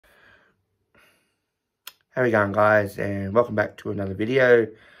How are we going, guys? And welcome back to another video.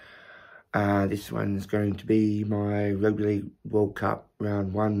 This one's going to be my Rugby League World Cup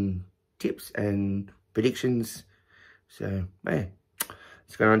Round 1 tips and predictions. So, yeah,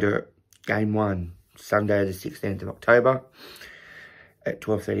 let's go on to Game 1, Sunday the 16th of October at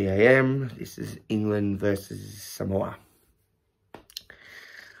 12:30 AM. This is England versus Samoa.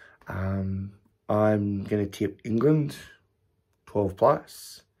 I'm going to tip England 12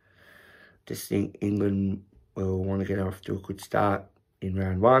 plus. Just think England will want to get off to a good start in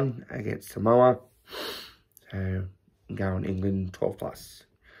round 1 against Samoa. So I'm going England 12 plus.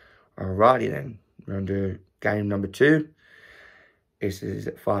 Alrighty then, we're on to game number 2. This is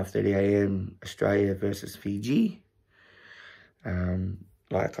at 5:30 AM, Australia versus Fiji.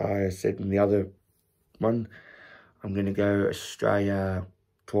 Like I said in the other one, I'm going to go Australia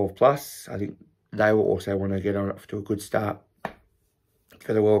 12 plus. I think they will also want to get on to a good start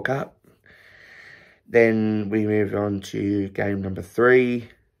for the World Cup. Then we move on to game number 3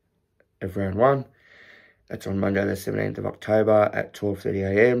 of round 1. That's on Monday the 17th of October at 12:30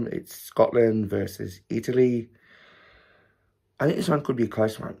 AM. It's Scotland versus Italy. I think this one could be a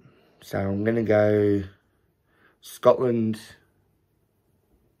close one. So I'm going to go Scotland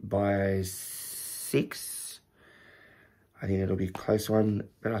by 6. I think it'll be a close one,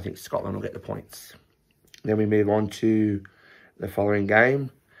 but I think Scotland will get the points. Then we move on to the following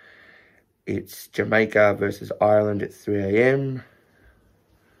game. It's Jamaica versus Ireland at 3 AM.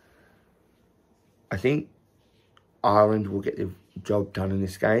 I think Ireland will get the job done in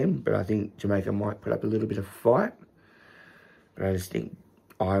this game, but I think Jamaica might put up a little bit of a fight. But I just think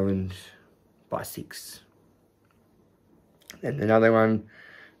Ireland by 6. Then another one,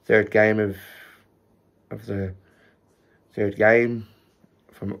 third game of the third game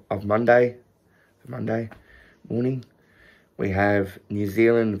of Monday morning. We have New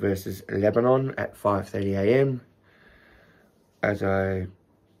Zealand versus Lebanon at 5:30 AM. As I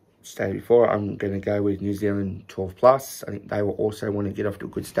stated before, I'm going to go with New Zealand 12 plus. I think they will also want to get off to a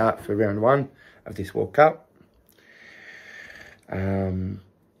good start for round 1 of this World Cup.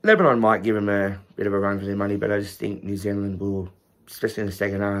 Lebanon might give them a bit of a run for their money, but I just think New Zealand will, especially in the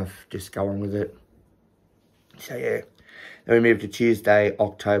second half, just go on with it. So yeah. Then we move to Tuesday,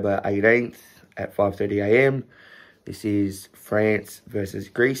 October 18th at 5:30 AM. This is France versus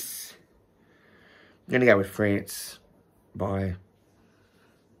Greece. I'm going to go with France by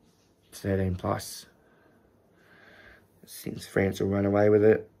 13 plus. Since France will run away with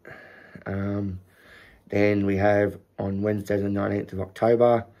it. Then we have on Wednesday the 19th of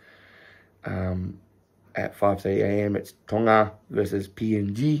October at 5:30 AM. It's Tonga versus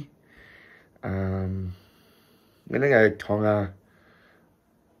PNG. I'm going to go Tonga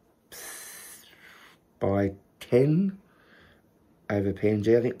by 10 over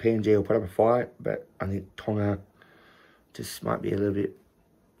PNG. I think PNG will put up a fight, but I think Tonga just might be a little bit,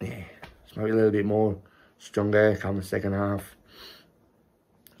 more stronger come the second half.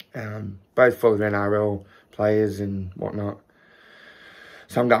 Both full of NRL players and whatnot.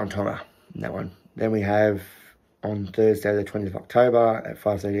 So I'm going Tonga in that one. Then we have on Thursday the 20th of October at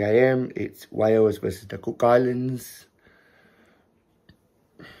 5:30 AM, it's Wales versus the Cook Islands.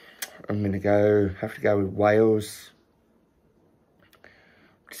 I'm going to have to go with Wales.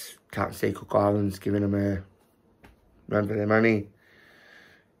 Just can't see Cook Islands giving them a run for their money.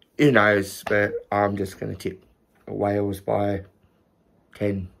 Who knows, but I'm just going to tip Wales by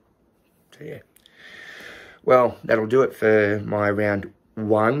 10. So yeah. Well, that'll do it for my round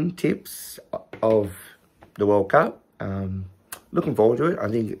 1 tips of the World Cup. Looking forward to it. I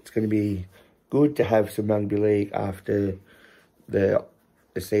think it's going to be good to have some rugby league after the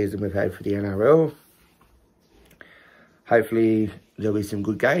season we've had for the NRL. Hopefully there'll be some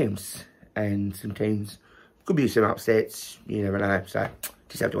good games and some teams, could be some upsets, you never know, so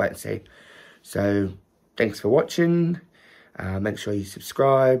just have to wait and see. So thanks for watching. Make sure you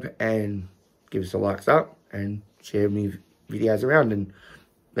subscribe and give us a likes up and share me videos around and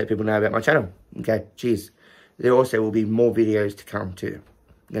let people know about my channel. Okay, cheers. There also will be more videos to come too.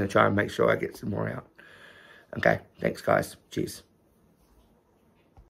 I'm going to try and make sure I get some more out. Okay, thanks guys. Cheers.